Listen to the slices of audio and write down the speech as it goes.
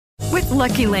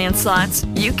Lucky Land Slots,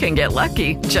 you can get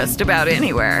lucky just about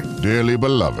anywhere. Dearly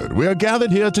beloved, we are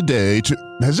gathered here today to...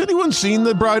 Has anyone seen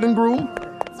the bride and groom?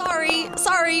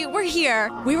 Sorry, we're here.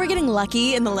 We were getting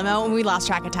lucky in the limo and we lost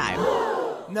track of time.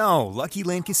 No, Lucky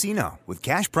Land Casino, with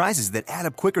cash prizes that add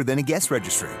up quicker than a guest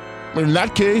registry. In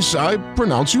that case, I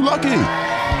pronounce you lucky.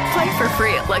 Play for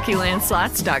free at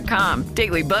LuckyLandSlots.com.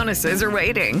 Daily bonuses are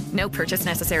waiting. No purchase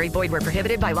necessary. Void where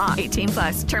prohibited by law.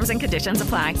 18+. Terms and conditions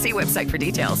apply. See website for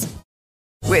details.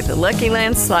 With the Lucky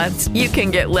Land Slots, you can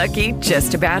get lucky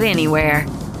just about anywhere.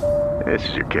 This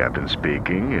is your captain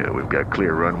speaking. We've got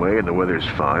clear runway and the weather's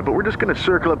fine, but we're just going to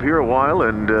circle up here a while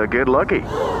and get lucky.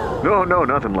 No,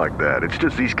 nothing like that. It's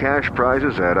just these cash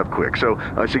prizes add up quick. So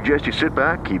I suggest you sit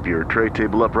back, keep your tray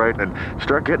table upright, and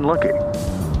start getting lucky.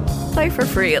 Play for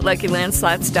free at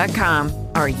LuckyLandSlots.com.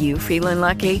 Are you feeling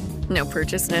lucky? No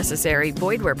purchase necessary.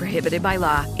 Void where prohibited by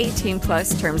law.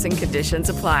 18+ terms and conditions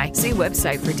apply. See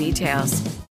website for details.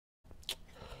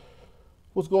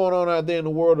 What's going on out there in the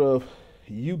world of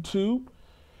YouTube,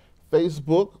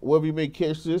 Facebook, wherever you may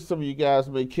catch this? Some of you guys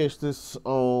may catch this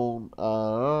on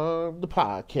the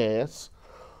podcast.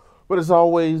 But as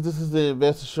always, this is the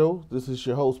Investor Show. This is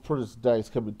your host, Prentice Dykes,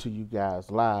 coming to you guys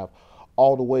live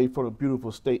all the way from the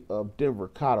beautiful state of Denver,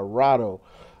 Colorado.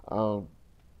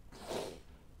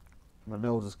 My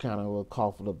nose is kind of a little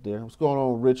coughing up there. What's going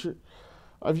on, Richard?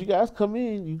 If you guys come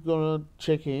in, you're going to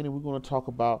check in and we're going to talk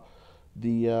about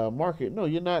the market. No,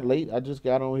 you're not late. I just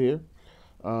got on here.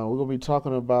 We're going to be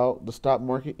talking about the stock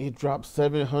market. It dropped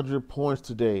 700 points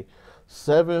today.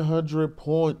 700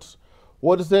 points.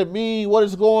 What does that mean? What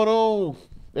is going on?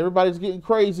 Everybody's getting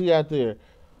crazy out there.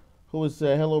 Who is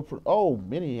that? Hello. Oh,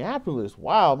 Minneapolis.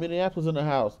 Wow, Minneapolis in the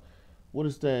house. What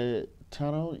is that?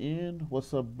 Tunnel in?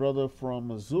 What's up, brother from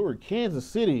Missouri? Kansas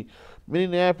City.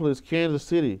 Minneapolis, Kansas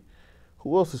City.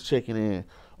 Who else is checking in?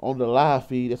 On the live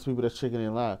feed, that's people that's checking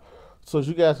in live. So as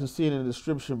you guys can see in the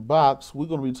description box, we're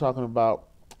going to be talking about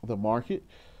the market,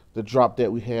 the drop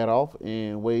that we had off,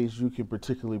 and ways you can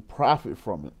particularly profit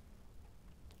from it.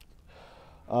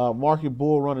 Market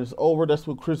bull run is over. That's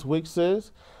what Chris Wick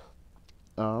says.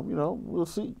 We'll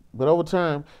see. But over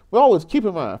time, we always keep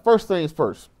in mind, first things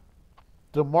first,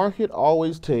 the market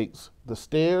always takes the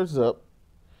stairs up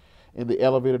and the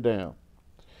elevator down.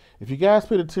 If you guys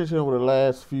paid attention over the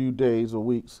last few days or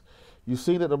weeks, you've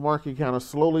seen that the market kind of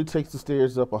slowly takes the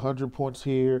stairs up 100 points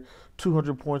here,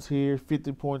 200 points here,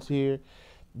 50 points here.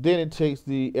 Then it takes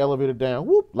the elevator down,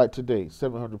 whoop, like today,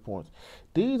 700 points.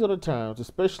 These are the times,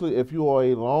 especially if you are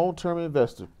a long-term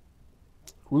investor.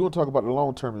 We're going to talk about the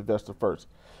long-term investor first.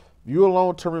 If you're a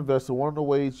long-term investor, one of the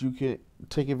ways you can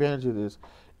take advantage of this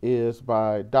is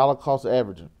by dollar cost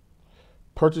averaging.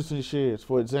 Purchasing shares,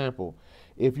 for example.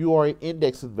 If you are an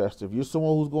index investor, if you're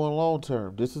someone who's going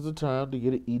long-term, this is the time to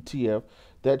get an ETF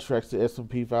that tracks the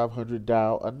S&P 500,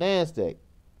 Dow, or NASDAQ.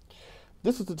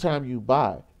 This is the time you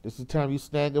buy. This is the time you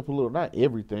snag up a little, not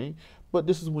everything, but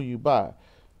this is when you buy.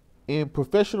 In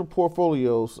professional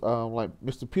portfolios, like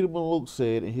Mr. Peter Maluk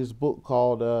said in his book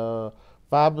called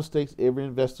 5 Mistakes Every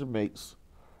Investor Makes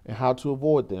and How to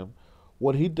Avoid Them,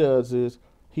 what he does is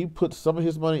he puts some of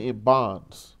his money in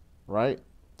bonds, right?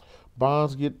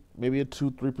 Bonds get maybe a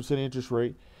 2-3% interest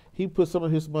rate. He puts some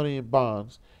of his money in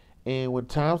bonds, and when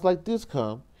times like this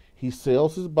come, he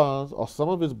sells his bonds or some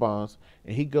of his bonds,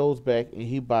 and he goes back and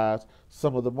he buys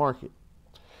some of the market.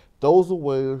 Those are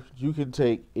where you can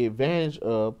take advantage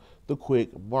of the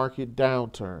quick market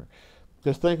downturn.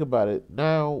 Just think about it.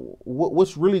 Now,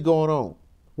 what's really going on?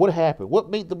 What happened? What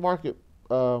made the market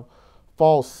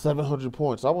fall 700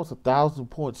 points, almost 1,000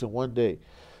 points in one day,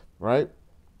 right?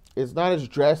 It's not as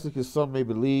drastic as some may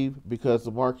believe because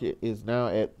the market is now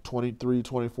at 23,000,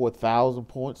 24,000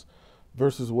 points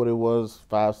versus what it was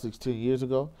 5, 6, 10 years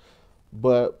ago.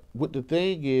 But what the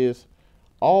thing is,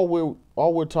 all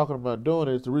we're talking about doing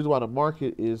is the reason why the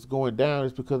market is going down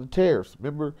is because of tariffs.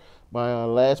 Remember my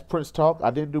last Prince Talk? I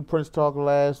didn't do Prince Talk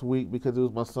last week because it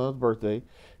was my son's birthday.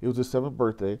 It was his 7th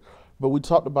birthday. But we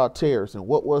talked about tariffs and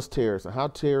what was tariffs and how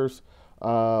tariffs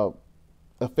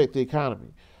affect the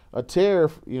economy. A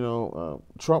tariff,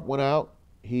 Trump went out.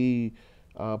 He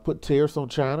put tariffs on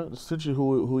China, essentially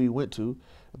who he went to.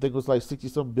 I think it was like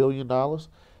 $60-some billion.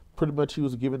 Pretty much he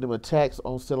was giving them a tax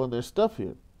on selling their stuff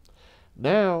here.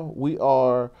 Now we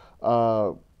are,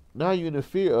 now you're in the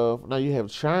fear of, now you have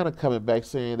China coming back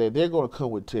saying that they're going to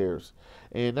come with tariffs.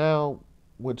 And now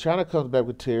when China comes back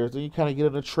with tariffs, then you kind of get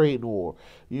in a trade war,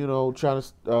 trying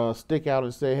to stick out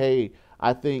and say, hey,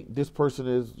 I think this person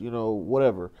is,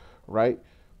 whatever, right?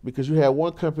 Because you have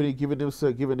one company giving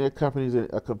their companies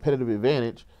a competitive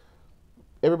advantage.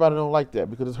 Everybody don't like that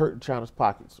because it's hurting China's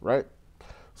pockets, right?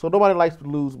 So nobody likes to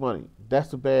lose money. That's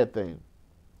the bad thing.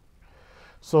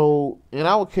 So in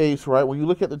our case, right, when you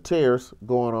look at the tariffs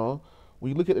going on,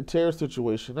 when you look at the tariff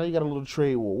situation, now you got a little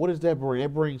trade war. What does that bring?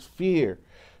 That brings fear.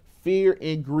 Fear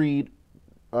and greed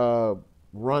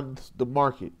runs the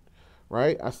market,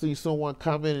 right? I see someone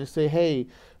comment and say, hey,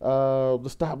 the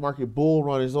stock market bull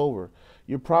run is over.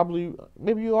 You're probably,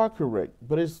 maybe you are correct,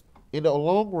 but it's in the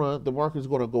long run, the market is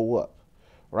going to go up,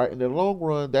 right? In the long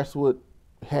run, that's what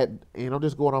had, and I'm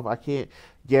just going off, I can't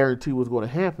guarantee what's going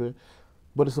to happen,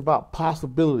 but it's about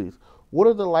possibilities. What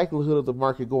are the likelihood of the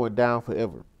market going down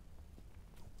forever?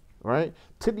 Right?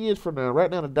 10 years from now, right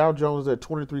now the Dow Jones is at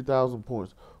 23,000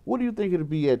 points. What do you think it'll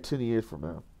be at 10 years from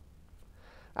now?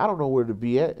 I don't know where to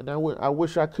be at, and I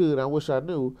wish I could, I wish I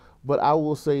knew, but I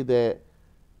will say that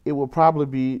it will probably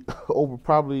be over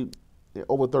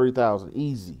 30,000,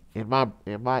 easy in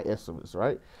my estimates,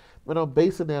 right? But I'm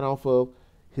basing that off of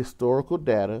historical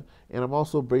data, and I'm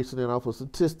also basing it off of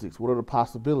statistics. What are the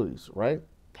possibilities, right?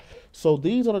 So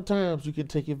these are the times you can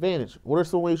take advantage. What are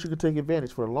some ways you can take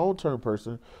advantage? For a long-term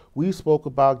person, we spoke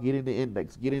about getting the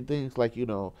index, getting things like,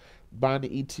 buying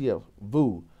the ETF,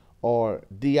 VU, or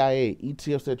DIA,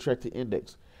 ETFs that track the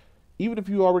index. Even if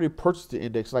you already purchased the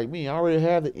index, like me, I already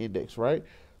have the index, right?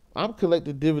 I'm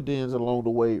collecting dividends along the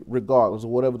way regardless of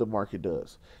whatever the market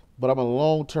does. But I'm a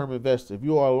long-term investor. If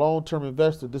you are a long-term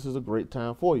investor, this is a great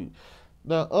time for you.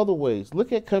 Now, other ways,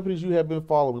 look at companies you have been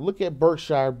following. Look at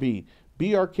Berkshire B,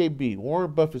 BRKB,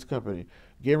 Warren Buffett's company.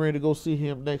 Getting ready to go see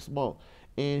him next month.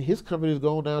 And his company is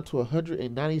going down to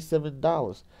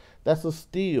 $197. That's a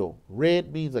steal.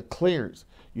 Red means a clearance.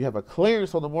 You have a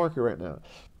clearance on the market right now.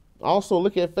 Also,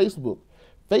 look at Facebook.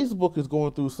 Facebook is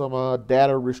going through some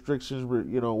data restrictions,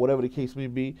 whatever the case may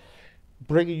be,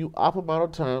 bringing you optimal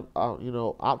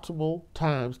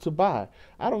times to buy.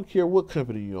 I don't care what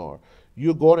company you are.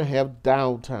 You're going to have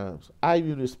down times. I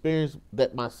even experienced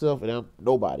that myself, and I'm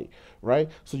nobody, right?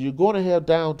 So you're going to have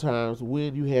down times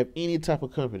when you have any type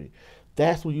of company.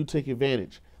 That's when you take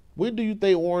advantage. When do you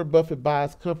think Warren Buffett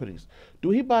buys companies?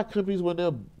 Do he buy companies when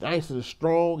they're nice and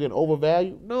strong and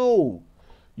overvalued? No.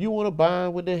 You want to buy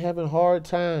them when they're having hard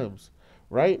times,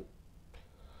 right?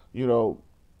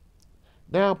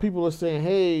 Now people are saying,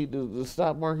 hey, the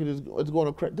stock market is going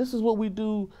to crash. This is what we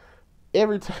do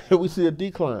every time we see a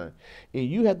decline. And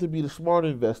you have to be the smart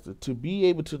investor to be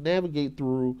able to navigate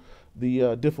through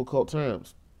the difficult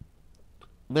times.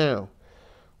 Now,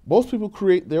 most people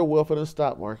create their wealth in the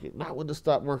stock market, not when the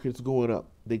stock market is going up.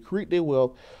 They create their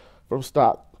wealth from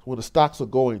stock when the stocks are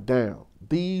going down.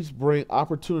 These bring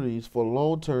opportunities for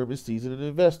long-term and seasoned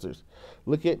investors.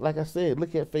 Look at, like I said,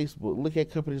 look at Facebook. Look at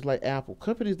companies like Apple.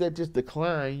 Companies that just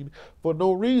decline for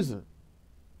no reason.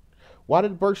 Why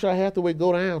did Berkshire Hathaway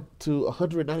go down to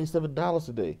 $197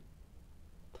 today?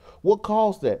 What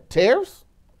caused that? Tariffs?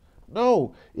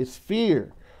 No, it's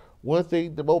fear. One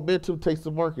thing, the momentum takes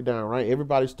the market down, right?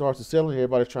 Everybody starts to selling.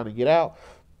 Everybody's trying to get out.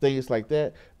 Things like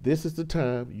that. This is the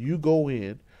time you go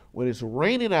in. When it's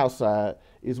raining outside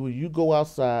is when you go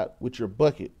outside with your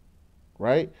bucket,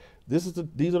 right? These are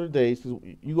the days.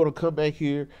 You're going to come back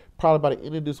here probably by the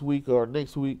end of this week or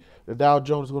next week. The Dow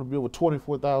Jones is going to be over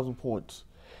 24,000 points.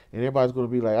 And everybody's going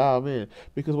to be like, oh, man.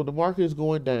 Because when the market is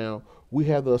going down, we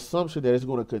have the assumption that it's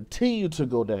going to continue to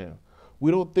go down.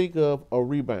 We don't think of a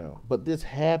rebound. But this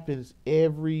happens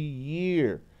every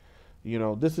year.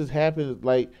 This has happened,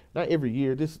 like, not every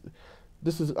year. This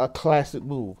is a classic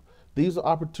move. These are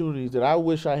opportunities that I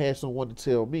wish I had someone to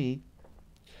tell me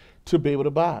to be able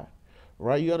to buy,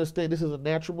 right? You understand this is a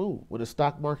natural move. When the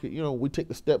stock market, we take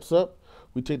the steps up,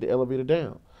 we take the elevator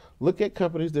down. Look at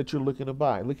companies that you're looking to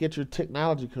buy. Look at your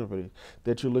technology companies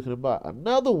that you're looking to buy.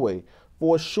 Another way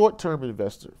for a short-term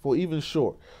investor, for even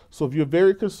short. So if you're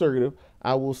very conservative,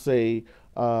 I will say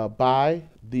buy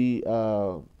the,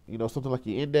 something like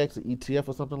your index, an ETF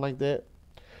or something like that.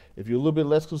 If you're a little bit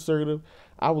less conservative,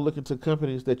 I would look into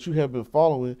companies that you have been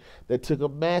following that took a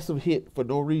massive hit for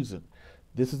no reason.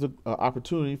 This is an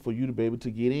opportunity for you to be able to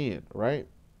get in, right?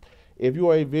 If you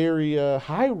are a very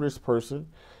high-risk person,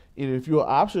 and if you're an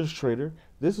options trader,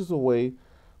 this is a way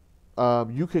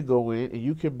you can go in and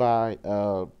you can buy.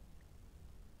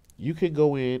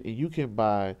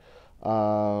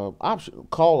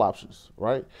 Call options,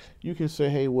 right? You can say,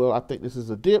 hey, well, I think this is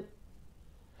a dip.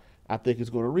 I think it's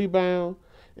going to rebound.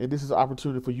 And this is an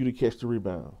opportunity for you to catch the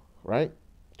rebound, right?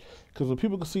 Because when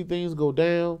people can see things go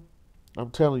down, I'm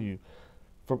telling you,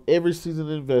 from every seasoned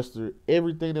investor,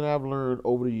 everything that I've learned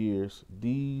over the years,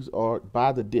 these are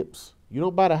buy the dips. You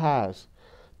don't buy the highs.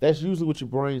 That's usually what your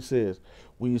brain says.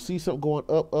 When you see something going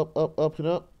up, up, up, up, and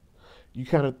up, you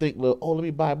kind of think, look, oh, let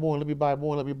me buy more, let me buy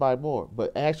more, let me buy more.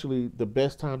 But actually, the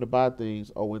best time to buy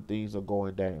things are when things are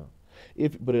going down.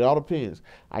 But it all depends.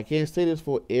 I can't say this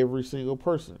for every single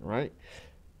person, right?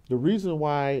 The reason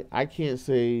why I can't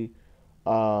say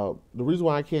for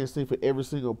every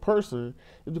single person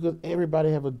is because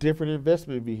everybody have a different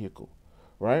investment vehicle,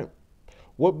 right?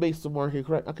 What makes the market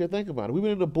crash? Okay, think about it. We've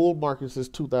been in the bull market since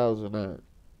 2009.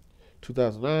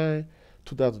 2009,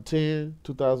 2010,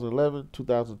 2011,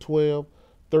 2012,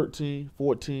 13,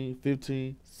 14,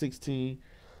 15, 16,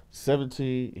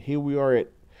 17. Here we are at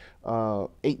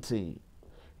 18.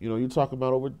 You're talking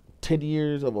about over 10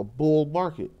 years of a bull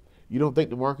market. You don't think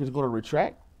the market is going to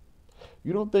retract?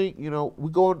 You don't think,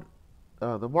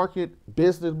 the market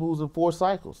business moves in 4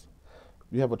 cycles.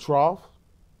 You have a trough,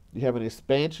 you have an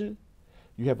expansion,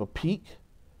 you have a peak,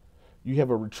 you have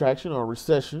a retraction or a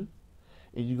recession,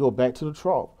 and you go back to the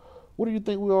trough. What do you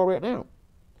think we are right now?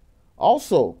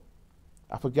 Also,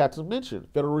 I forgot to mention,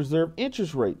 Federal Reserve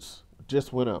interest rates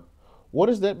just went up. What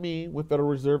does that mean when Federal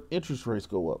Reserve interest rates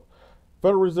go up?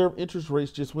 Federal Reserve interest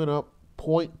rates just went up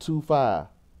 0.25.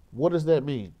 What does that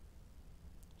mean?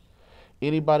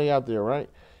 Anybody out there, right,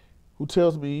 who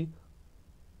tells me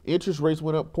interest rates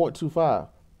went up 0.25?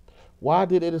 Why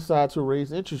did they decide to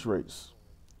raise interest rates?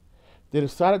 They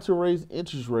decided to raise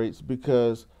interest rates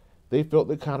because they felt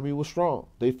the economy was strong.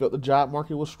 They felt the job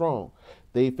market was strong.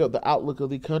 They felt the outlook of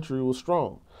the country was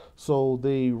strong. So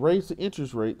they raised the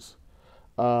interest rates.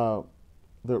 They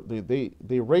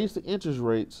raised the interest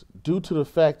rates due to the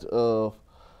fact of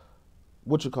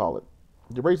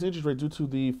They raised the interest rate due to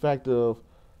the fact of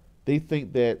they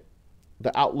think that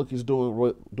the outlook is doing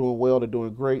well. They're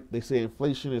doing great. They say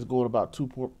inflation is going about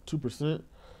 2%.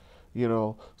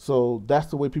 So that's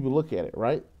the way people look at it,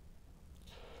 right?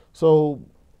 So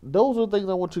those are the things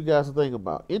I want you guys to think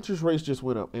about. Interest rates just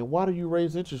went up. And why do you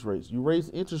raise interest rates? You raise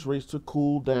interest rates to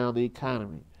cool down the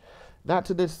economy. Not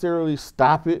to necessarily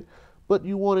stop it, but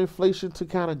you want inflation to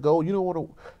kind of go. You don't want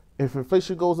to, if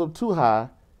inflation goes up too high,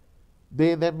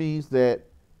 then that means that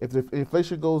if the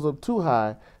inflation goes up too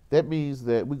high, that means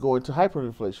that we go into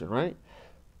hyperinflation, right?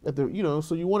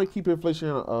 So you want to keep inflation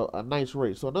at a nice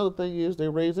rate. So another thing is they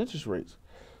raise interest rates.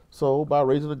 So by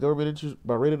raising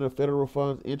the federal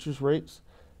funds interest rates,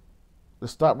 the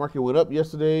stock market went up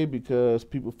yesterday because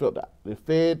people felt that the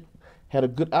Fed had a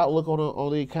good outlook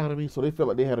on the economy, so they felt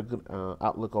like they had a good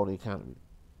outlook on the economy.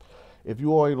 If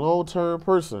you are a long-term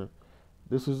person,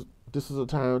 this is a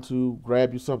time to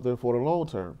grab you something for the long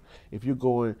term. If you're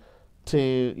going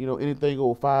 10, anything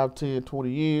over 5, 10, 20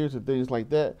 years and things like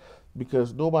that,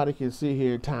 because nobody can sit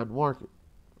here and time the market,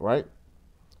 right?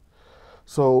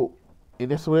 So, and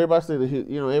that's what everybody said.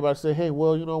 Everybody say, hey,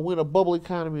 well, we're in a bubble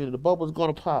economy and the bubble's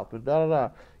going to pop and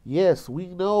da-da-da. Yes, we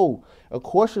know. A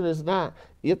question is not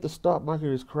if the stock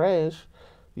market is crashed.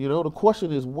 The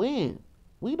question is when.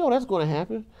 We know that's going to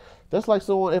happen. That's like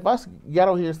someone, if I got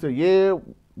on here and said, yeah,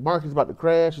 market's about to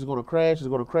crash, it's going to crash,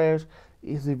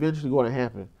 it's eventually going to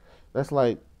happen. That's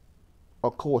like,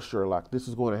 of course, Sherlock, this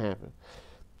is going to happen.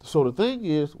 So the thing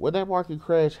is, when that market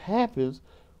crash happens,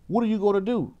 what are you going to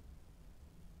do?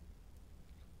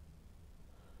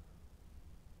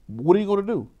 What are you going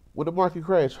to do when the market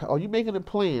crash? Are you making a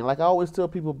plan? Like I always tell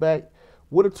people back,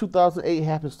 what if 2008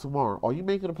 happens tomorrow? Are you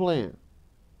making a plan?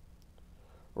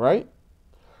 Right?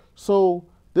 So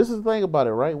this is the thing about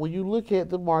it, right? When you look at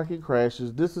the market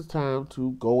crashes, this is time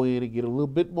to go in and get a little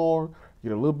bit more,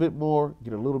 get a little bit more,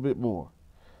 get a little bit more.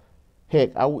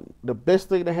 Heck, the best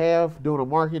thing to have during a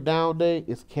market down day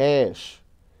is cash.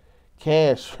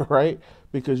 Cash, right?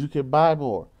 Because you can buy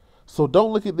more. So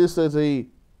don't look at this as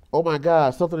oh my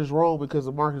God, something is wrong because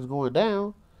the market is going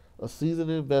down. A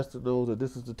seasoned investor knows that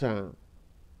this is the time.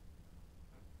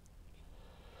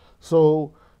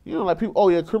 So, like people, oh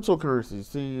yeah, cryptocurrencies.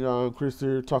 See, Chris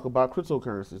here talk about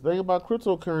cryptocurrencies. The thing about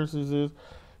cryptocurrencies is,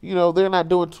 they're not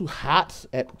doing too hot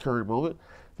at the current moment.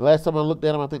 The last time I looked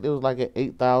at them, I think it was like at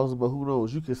 8,000, but who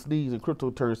knows? You can sneeze and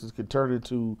cryptocurrencies can turn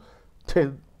into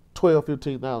 $10,000,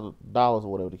 $12,000, $15,000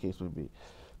 or whatever the case may be.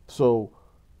 So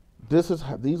these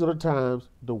are the times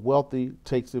the wealthy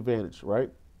takes advantage, right?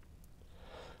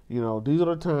 These are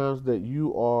the times that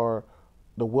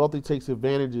the wealthy takes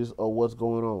advantages of what's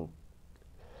going on.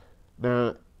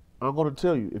 Now, I'm going to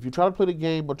tell you, if you try to play the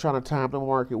game or trying to time the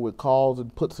market with calls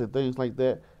and puts and things like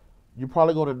that, you're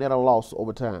probably going to net a loss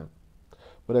over time.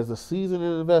 But as a seasoned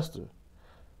investor,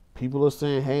 people are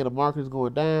saying, hey, the market is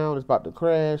going down, it's about to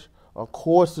crash. Of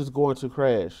course it's going to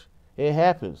crash. It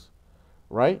happens,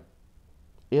 right?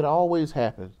 It always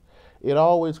happens. It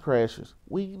always crashes.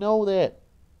 We know that.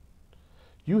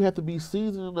 You have to be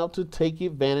seasoned enough to take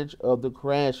advantage of the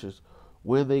crashes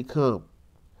when they come.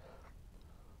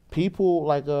 People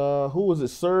like who was it,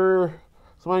 Sir?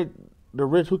 Somebody,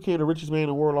 who became the richest man in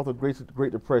the world off the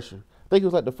Great Depression. I think he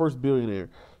was like the first billionaire.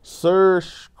 Sir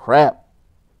Crap.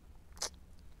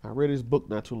 I read his book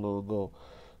not too long ago.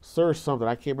 Sir something,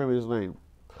 I can't remember his name.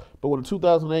 But when the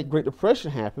 2008 Great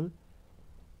Depression happened,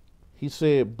 he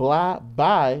said,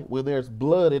 buy when there's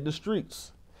blood in the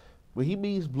streets. When he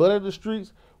means blood in the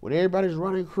streets, when everybody's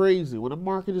running crazy, when the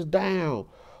market is down,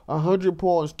 100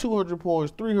 points, 200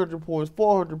 points, 300 points,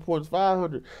 400 points,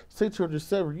 500, 600,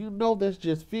 700, you know that's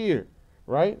just fear,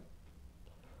 right?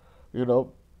 You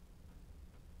know.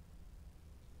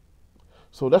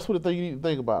 So that's what the thing you need to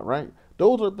think about, right?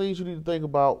 Those are the things you need to think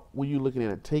about when you're looking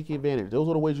at it. Take advantage. Those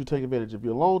are the ways you take advantage. If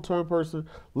you're a long-term person,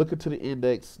 look into the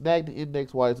index, snag the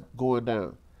index while it's going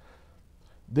down.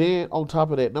 Then on top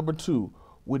of that, number 2,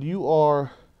 when you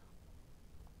are,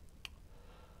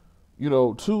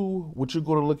 what you're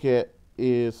going to look at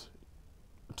is,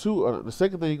 the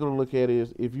second thing you're going to look at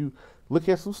is if you look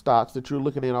at some stocks that you're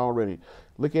looking at already.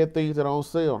 Look at things that are on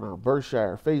sale now.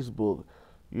 Berkshire, Facebook,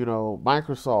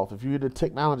 Microsoft. If you're into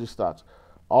technology stocks,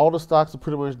 all the stocks are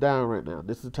pretty much down right now.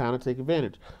 This is the time to take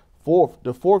advantage.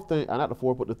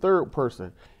 The third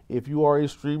person, if you are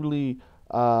extremely,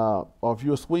 or if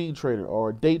you're a swing trader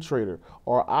or a day trader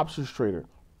or an options trader,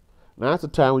 now that's the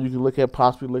time when you can look at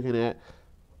possibly looking at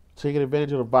taking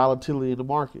advantage of the volatility in the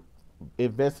market,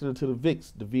 investing into the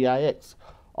VIX, the VIX.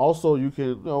 Also, you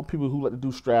can, people who like to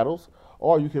do straddles,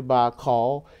 or you can buy a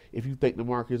call if you think the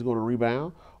market is going to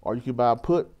rebound, or you can buy a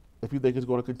put if you think it's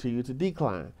going to continue to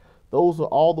decline. Those are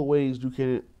all the ways you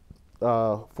can,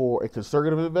 for a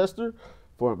conservative investor,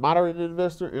 for a moderate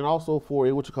investor, and also for a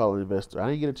investor. I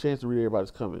didn't get a chance to read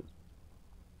everybody's comments.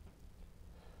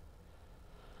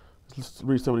 Let's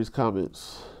read some of these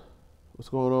comments. What's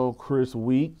going on, Chris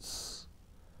Weeks?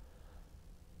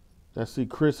 I see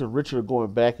Chris and Richard are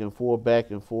going back and forth,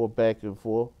 back and forth, back and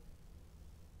forth.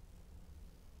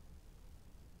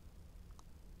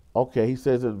 Okay, he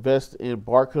says invest in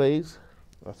Barclays.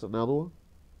 That's another one.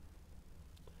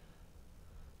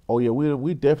 Oh yeah,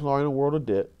 we definitely are in a world of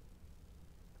debt.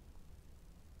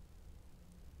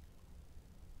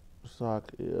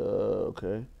 Stock,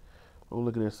 okay. I'm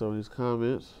looking at some of these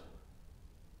comments.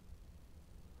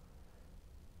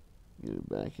 Get it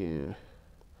back in.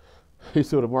 He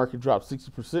said the market dropped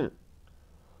 60%.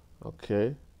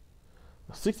 Okay.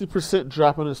 A 60%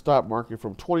 drop in the stock market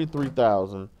from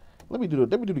 23,000. Let me do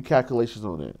the calculations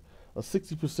on that. A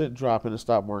 60% drop in the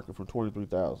stock market from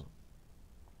 23,000.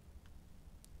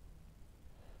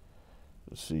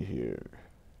 Let's see here.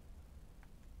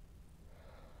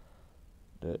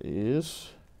 That is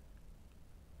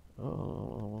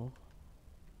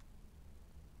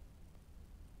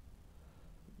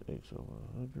X over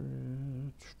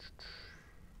 100.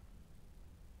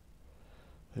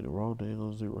 Hit the wrong dang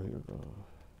on zero here, though.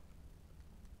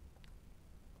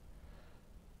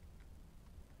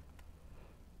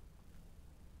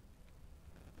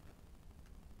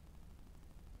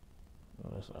 Oh,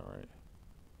 that's all right.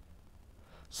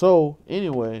 So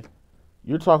anyway,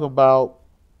 you're talking about,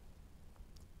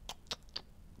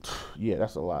 yeah,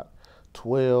 that's a lot.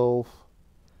 12.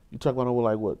 You talking about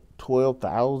like what?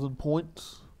 12,000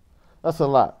 points. That's a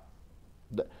lot.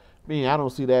 I mean, I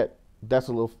don't see that. That's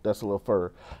a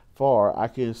little far. I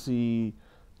can see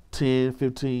 10,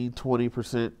 15,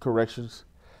 20% corrections.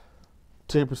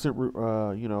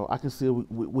 10%. I can see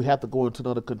we have to go into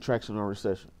another contraction or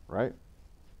recession, right?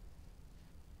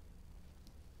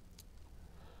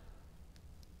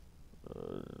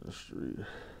 Street.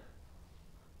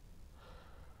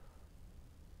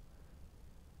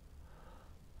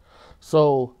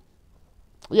 So,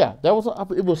 yeah, it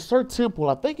was Sir Temple.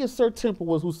 I think it's Sir Temple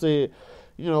was who said,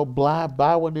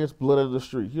 buy when there's blood in the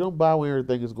street. You don't buy when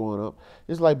everything is going up.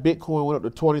 It's like Bitcoin went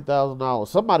up to $20,000.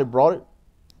 Somebody brought it.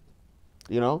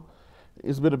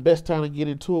 It's been the best time to get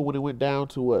into it when it went down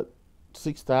to what,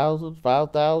 6,000,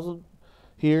 5,000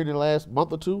 here in the last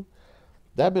month or two.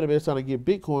 That been the best time to get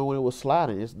Bitcoin when it was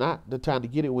sliding. It's not the time to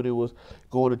get it when it was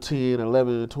going to 10,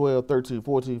 11, 12, 13,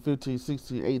 14, 15,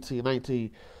 16, 18,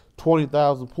 19,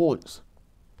 20,000 points.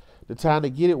 The time to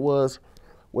get it was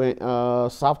when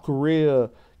South Korea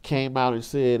came out and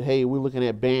said, hey, we're looking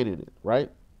at banning it, right?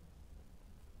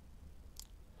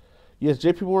 Yes,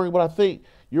 JP Morgan, but I think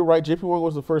you're right. JP Morgan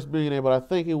was the first millionaire, but I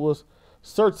think it was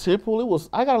Sir Temple.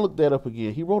 I got to look that up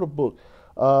again. He wrote a book.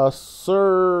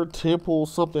 Sir Temple,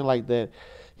 something like that.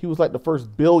 He was like the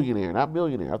first billionaire, not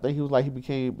millionaire. I think he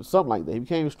became something like that. He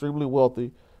became extremely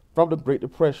wealthy from the Great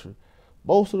Depression.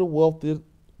 Most of the wealth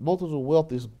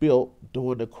is built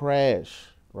during the crash,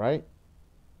 right?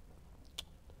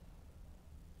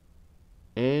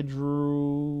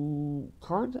 Andrew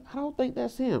Carter. I don't think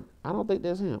that's him.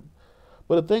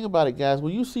 But the thing about it, guys,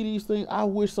 when you see these things, I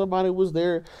wish somebody was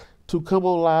there to come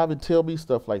on live and tell me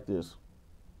stuff like this.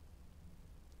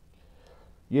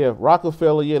 Yeah,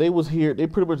 Rockefeller, yeah, they was here. They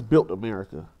pretty much built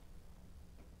America.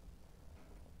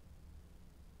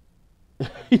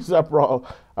 He said, I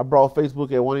brought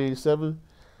Facebook at 187.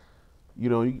 You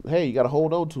know, hey, you got to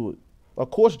hold on to it. Of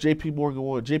course, J.P. Morgan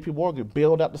won. J.P. Morgan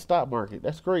bailed out the stock market.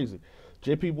 That's crazy.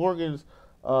 J.P. Morgan's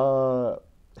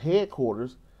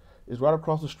headquarters is right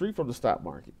across the street from the stock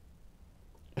market.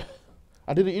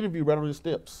 I did an interview right on the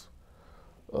steps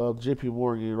of J.P.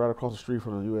 Morgan, right across the street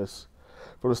from the U.S.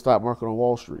 from the stock market on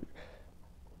Wall Street.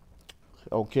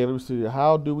 Okay, let me see.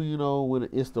 How do we know when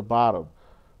it's the bottom?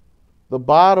 The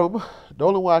bottom, the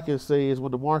only way I can say is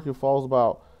when the market falls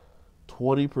about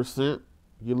 20%,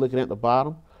 you're looking at the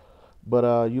bottom.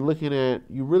 But you're looking at,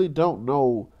 you really don't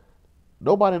know.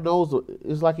 Nobody knows.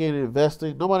 It's like in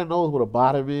investing. Nobody knows what a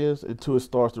bottom is until it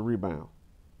starts to rebound.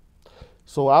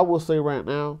 So I will say right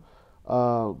now,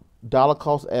 dollar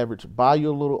cost average, buy you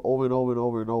a little over and over and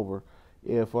over and over.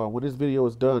 If when this video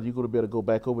is done, you're going to be able to go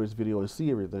back over this video and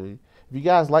see everything. If you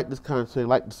guys like this content,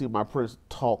 like to see my Prince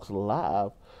talks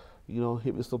live, you know,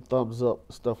 hit me some thumbs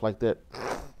up, stuff like that.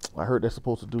 I heard that's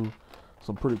supposed to do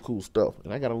some pretty cool stuff.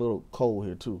 And I got a little cold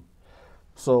here too.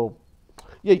 So,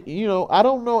 yeah, you know, I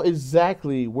don't know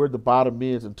exactly where the bottom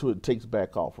is until it takes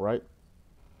back off, right?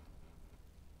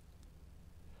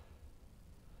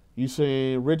 You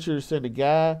saying Richard said the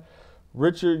guy,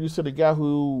 Richard, you said the guy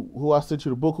who I sent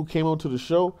you the book who came on to the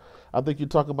show. I think you're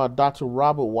talking about Dr.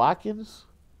 Robert Watkins.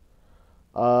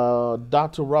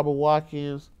 Dr. Robert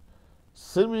Watkins,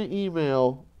 send me an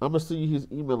email. I'm going to send you his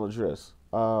email address,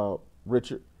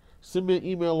 Richard. Send me an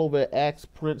email over at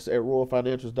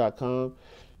axprince@royalfinancials.com.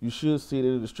 You should see it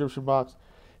in the description box.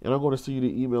 And I'm going to send you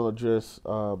the email address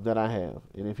that I have.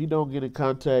 And if he don't get in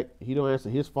contact, he don't answer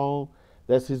his phone,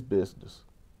 that's his business,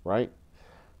 right?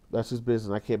 That's his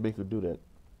business. I can't make him do that.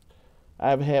 I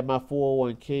have had my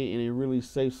 401k in a really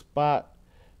safe spot,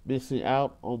 missing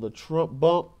out on the Trump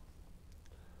bump.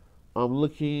 I'm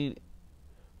looking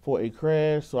for a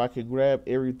crash so I can grab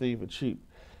everything for cheap.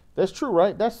 That's true,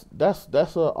 right? That's an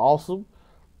awesome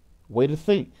way to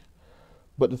think.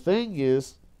 But the thing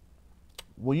is,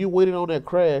 when you're waiting on that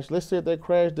crash, let's say that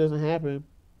crash doesn't happen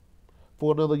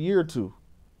for another year or two,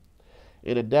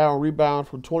 and the Dow rebounds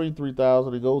from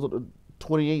 23,000 and goes up to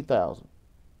 28,000.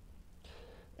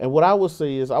 And what I would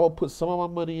say is I would put some of my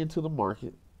money into the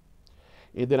market,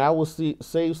 and then I would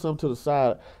save some to the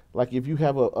side. Like if you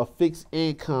have a fixed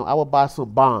income, I would buy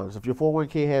some bonds. If your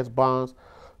 401k has bonds,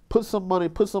 put some money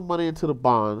into the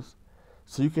bonds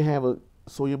so you can have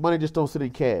so your money just don't sit in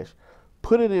cash.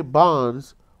 Put it in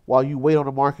bonds while you wait on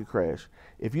the market crash.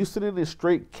 If you sit in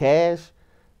straight cash,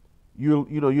 you're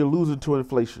losing to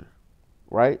inflation,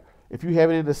 right? If you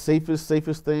have it in the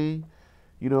safest thing,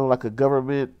 you know, like a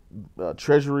government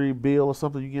treasury bill or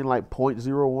something, you get like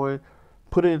 0.01,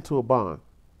 put it into a bond.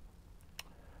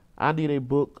 I need a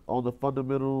book on the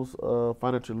fundamentals of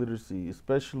financial literacy,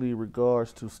 especially in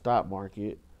regards to stock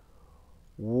market.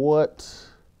 What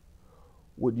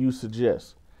would you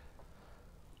suggest?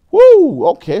 Woo!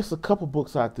 Okay, it's a couple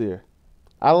books out there.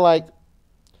 I like.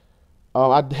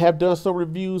 I have done some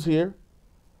reviews here.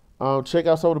 Check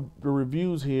out some of the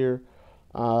reviews here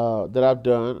that I've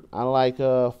done. I like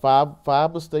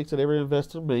five mistakes that every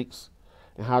investor makes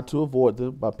and how to avoid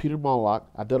them by Peter Mollock.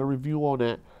 I've done a review on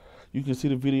that. You can see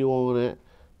the video on that.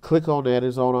 Click on that.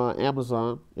 It's on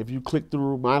Amazon. If you click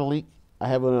through my link, I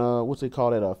have an what's they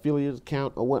call that, affiliate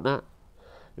account or whatnot.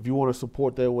 If you want to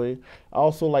support that way. I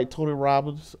also like Tony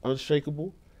Robbins'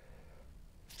 Unshakable.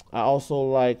 I also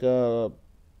like 7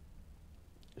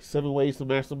 Ways to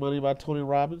Master Money by Tony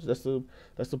Robbins. That's a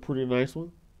pretty nice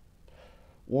one.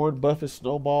 Warren Buffett's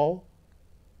Snowball.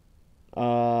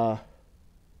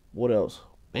 What else?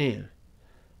 Man,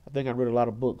 I think I read a lot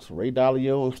of books. Ray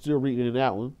Dalio, I'm still reading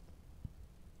that one.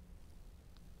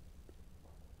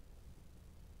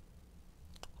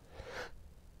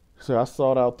 So I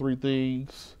sought out 3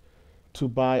 things to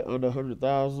buy under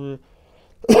 100,000.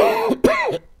 I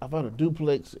found a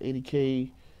duplex,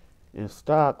 80K in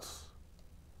stocks.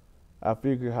 I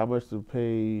figured how much to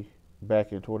pay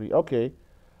back in 20. Okay.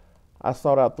 I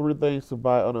sought out 3 things to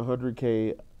buy under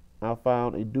 100K. I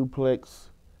found a duplex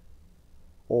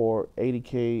or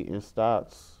 80K in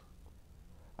stocks.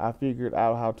 I figured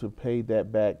out how to pay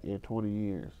that back in 20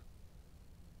 years.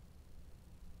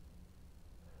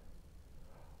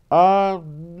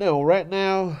 No, right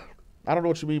now, I don't know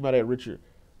what you mean by that, Richard.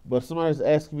 But somebody's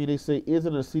asking me, they say,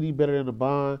 isn't a CD better than a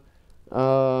bond?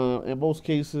 In most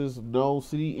cases, no.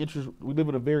 CD interest. We live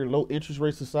in a very low interest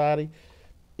rate society.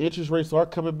 Interest rates are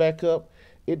coming back up.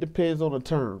 It depends on the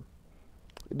term.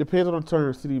 It depends on the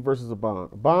term, CD versus a bond.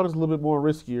 A bond is a little bit more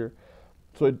riskier,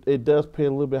 so it does pay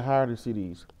a little bit higher than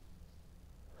CDs.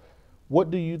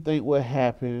 What do you think will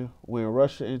happen when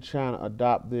Russia and China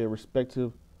adopt their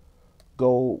respective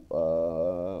gold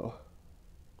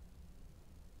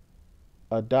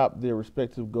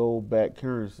gold-backed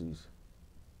currencies?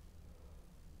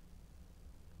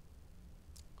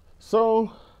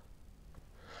 So,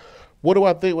 what do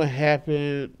I think will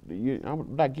happen?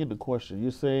 I'm not getting the question.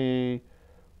 You're saying,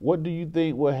 what do you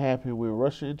think will happen when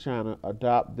Russia and China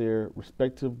adopt their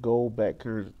respective gold-backed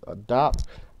currencies? Adopt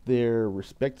their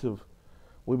respective.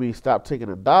 We mean stop taking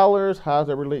the dollars. How's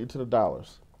that related to the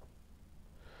dollars?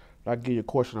 I'll give you a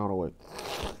question on the way.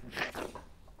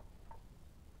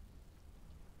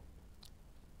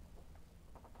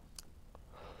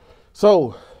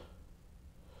 So,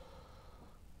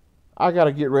 I got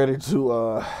to get ready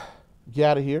to get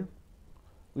out of here.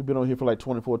 We've been on here for like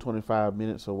 24, 25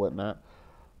 minutes or whatnot.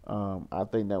 I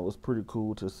think that was pretty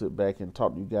cool to sit back and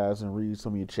talk to you guys and read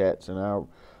some of your chats. And I'll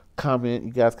comment.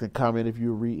 You guys can comment if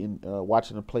you're reading,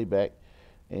 watching the playback.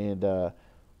 And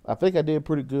I think I did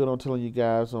pretty good on telling you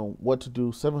guys on what to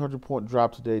do. 700-point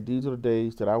drop today. These are the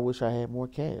days that I wish I had more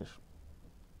cash.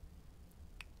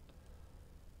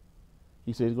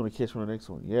 He said he's going to catch me on the next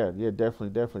one. Yeah,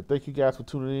 definitely. Thank you guys for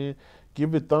tuning in.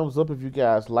 Give it a thumbs up if you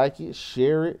guys like it.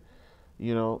 Share it.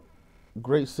 You know,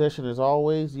 great session as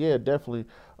always. Yeah, definitely.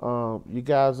 You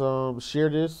guys share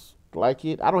this, like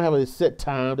it. I don't have a set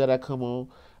time that I come on.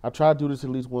 I try to do this at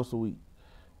least once a week.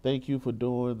 Thank you for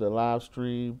doing the live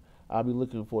stream. I'll be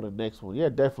looking for the next one. Yeah,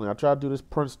 definitely. I try to do this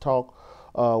Prince Talk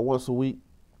once a week.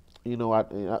 You know, I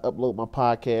upload my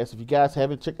podcast. If you guys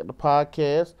haven't checked out the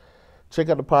podcast, check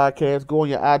out the podcast. Go on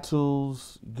your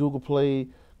iTunes, Google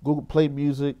Play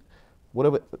Music,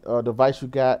 whatever device you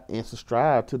got, and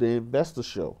subscribe to the Investor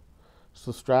Show.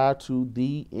 Subscribe to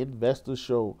the Investor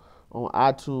Show on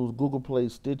iTunes, Google Play,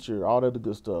 Stitcher, all that other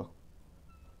good stuff.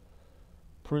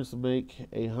 Prince make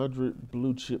 100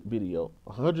 blue chip video.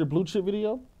 100 blue chip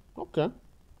video? Okay.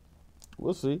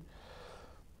 We'll see.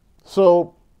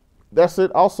 So that's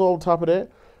it. Also on top of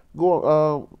that,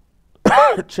 go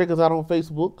check us out on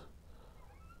Facebook.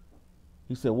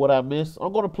 He said, what I missed?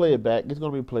 I'm going to play it back. It's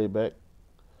going to be played back.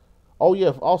 Oh, yeah.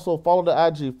 Also, follow the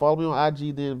IG. Follow me on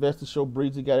IG, The Investor Show.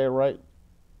 Breezy got that right.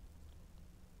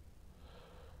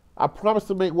 I promised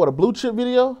to make, a blue chip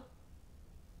video?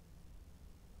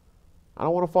 I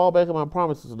don't want to fall back on my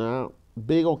promises now.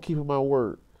 Big on keeping my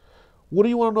word. What do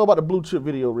you want to know about the blue chip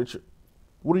video, Richard?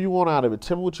 What do you want out of it?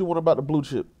 Tell me what you want about the blue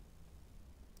chip.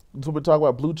 You want me to talk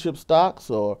about blue chip stocks,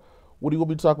 or what do you want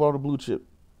me to talk about on the blue chip?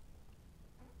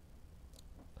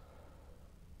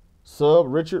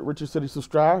 Richard. Richard said he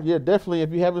subscribed. Yeah, definitely.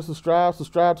 If you haven't subscribed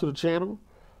to the channel.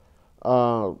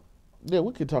 Yeah,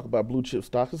 we can talk about blue chip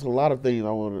stocks. There's a lot of things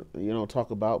I want to, talk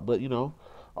about. But,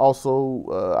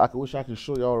 also, I wish I could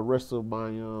show y'all the rest of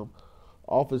my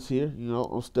office here.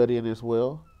 I'm studying as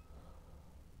well.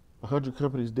 100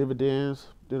 companies' dividends,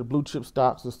 then the blue chip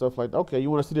stocks and stuff like that. Okay, you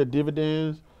want to see their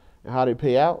dividends and how they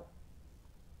pay out?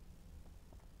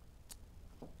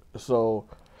 So,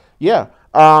 yeah.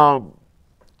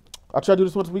 I try to do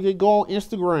this once a week. Go on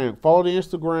Instagram. Follow the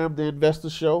Instagram, The Investor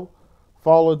Show.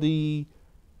 Follow me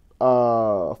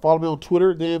on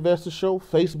Twitter, The Investor Show.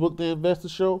 Facebook, The Investor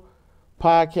Show.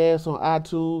 Podcast on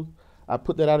iTunes. I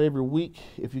put that out every week.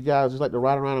 If you guys just like to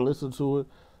ride around and listen to it,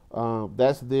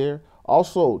 that's there.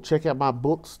 Also, check out my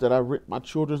books that I've written, my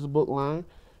children's book line.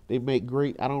 They make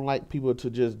great. I don't like people to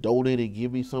just donate and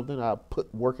give me something. I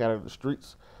put work out in the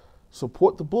streets.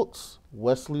 Support the books.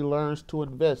 Wesley Learns to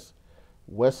Invest.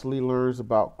 Wesley Learns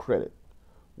About Credit.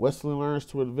 Wesley Learns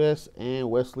to Invest and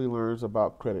Wesley Learns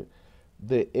About Credit.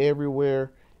 They're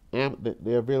everywhere.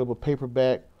 They're available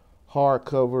paperback,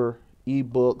 hardcover,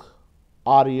 ebook,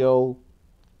 audio,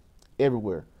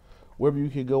 everywhere. Wherever you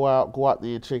can go out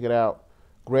there and check it out.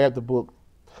 Grab the book.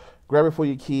 Grab it for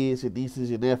your kids, your nieces,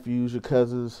 your nephews, your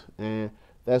cousins, and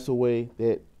that's a way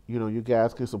that, you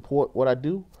guys can support what I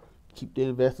do. Keep the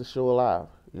Investor Show alive,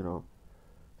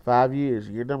 5 years,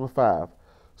 year number 5.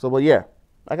 So, but yeah,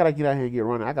 I got to get out here and get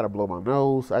running. I got to blow my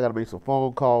nose. I got to make some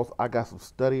phone calls. I got some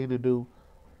studying to do.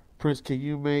 Prince, can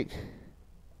you make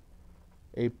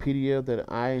a PDF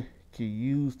that I can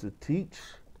use to teach?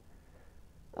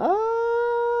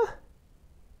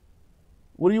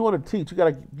 What do you want to teach? You got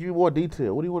to give me more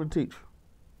detail. What do you want to teach?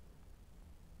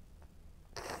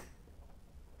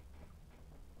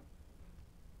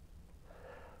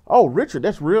 Oh, Richard,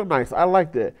 that's real nice. I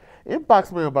like that.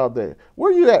 Inbox me about that.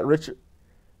 Where you at, Richard?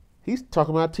 He's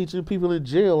talking about teaching people in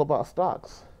jail about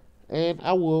stocks. And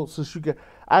I will, since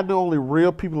I know only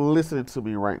real people are listening to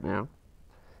me right now.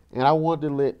 And I want to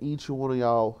let each one of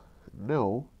y'all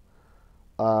know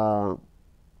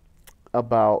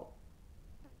about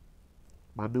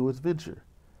my newest venture.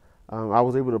 I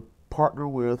was able to partner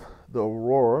with the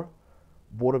Aurora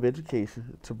Board of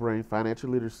Education to bring financial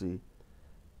literacy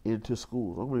into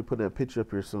schools. I'm going to put that picture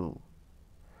up here soon.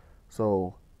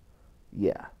 So,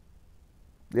 yeah.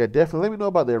 Yeah, definitely. Let me know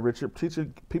about that, Richard.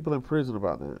 Teaching people in prison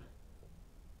about that.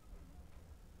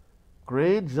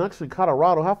 Grand Junction,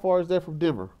 Colorado. How far is that from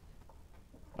Denver?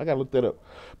 I got to look that up.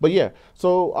 But yeah,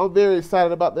 so I'm very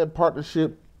excited about that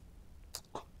partnership.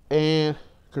 And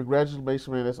congratulations,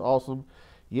 man. That's awesome.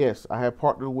 Yes, I have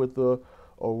partnered with the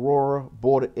Aurora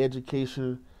Board of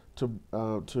Education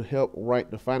to help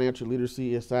write the financial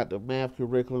literacy inside the math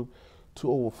curriculum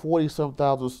to over 40-some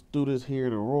thousand students here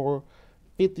in Aurora,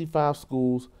 55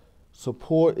 schools.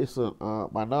 Support is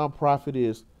my nonprofit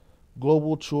is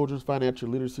Global Children's Financial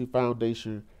Literacy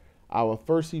Foundation. Our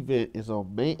first event is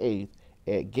on May 8th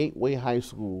at Gateway High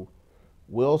School.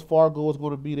 Wells Fargo is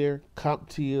going to be there,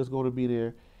 CompTIA is going to be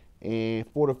there, and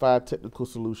Fortified Technical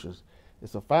Solutions.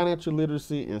 It's a financial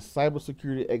literacy and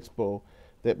cybersecurity expo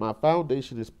that my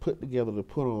foundation is put together to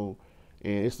put on,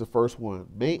 and it's the first one.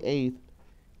 May 8th,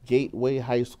 Gateway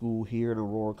High School here in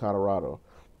Aurora, Colorado.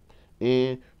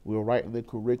 And we're writing the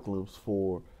curriculums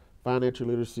for financial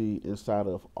literacy inside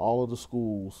of all of the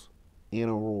schools in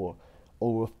Aurora.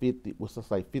 Over 50, what's that,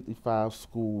 like 55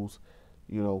 schools.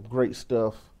 You know, great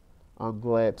stuff. I'm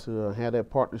glad to have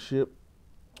that partnership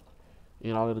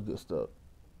and all of the good stuff.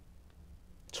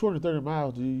 230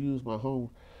 miles, do you use my home?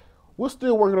 We're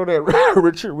still working on that,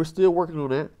 Richard. We're still working on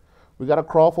that. We got to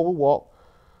crawl for a walk.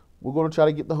 We're going to try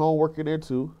to get the homework in there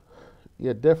too.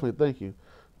 Yeah, definitely. Thank you.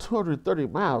 230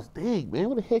 miles. Dang, man.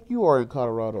 Where the heck you are in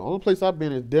Colorado? Only place I've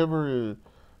been is Denver and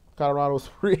Colorado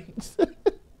Springs.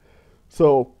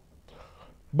 So,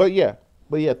 but yeah.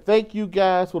 Thank you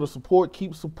guys for the support.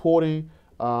 Keep supporting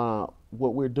what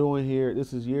we're doing here.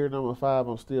 This is year number 5.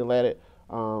 I'm still at it.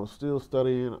 Still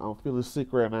studying. I'm feeling sick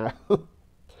right now.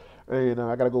 And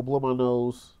I got to go blow my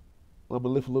nose. I'm going to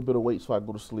lift a little bit of weight so I can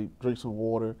go to sleep, drink some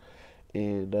water,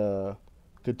 and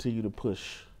continue to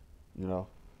push, you know.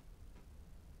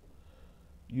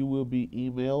 You will be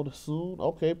emailed soon.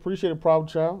 Okay, appreciate it, Problem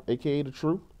Child, a.k.a. The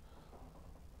Truth.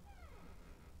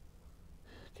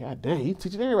 God dang, he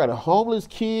teaching everybody. Homeless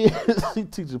kids. He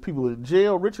teaching people in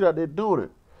jail. Richard out there doing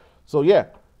it. So, yeah,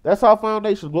 that's our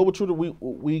foundation. Global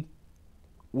Children,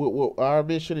 our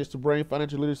mission is to bring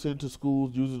financial literacy into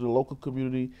schools using the local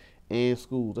community and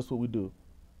schools. That's what we do.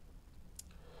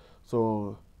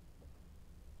 So,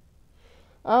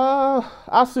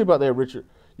 I'll see about that, Richard.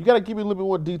 You got to give me a little bit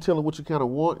more detail on what you kind of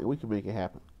want, and we can make it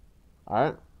happen. All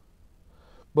right?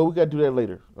 But we got to do that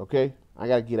later, okay? I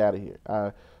got to get out of here.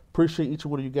 I appreciate each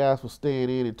one of you guys for staying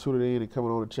in and tuning in and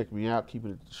coming on and checking me out,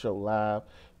 keeping the show live,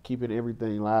 keeping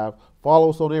everything live.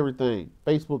 Follow us on everything,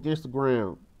 Facebook,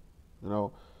 Instagram. You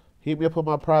know, hit me up on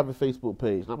my private Facebook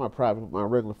page. Not my private, but my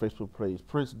regular Facebook page,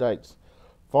 Prince Dykes.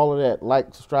 Follow that.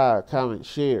 Like, subscribe, comment,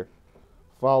 share.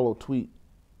 Follow, tweet,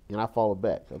 and I follow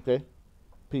back, okay?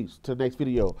 Peace. Till the next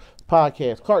video,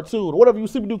 podcast, cartoon, or whatever you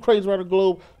see me do crazy around the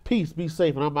globe. Peace, be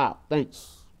safe, and I'm out.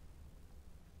 Thanks.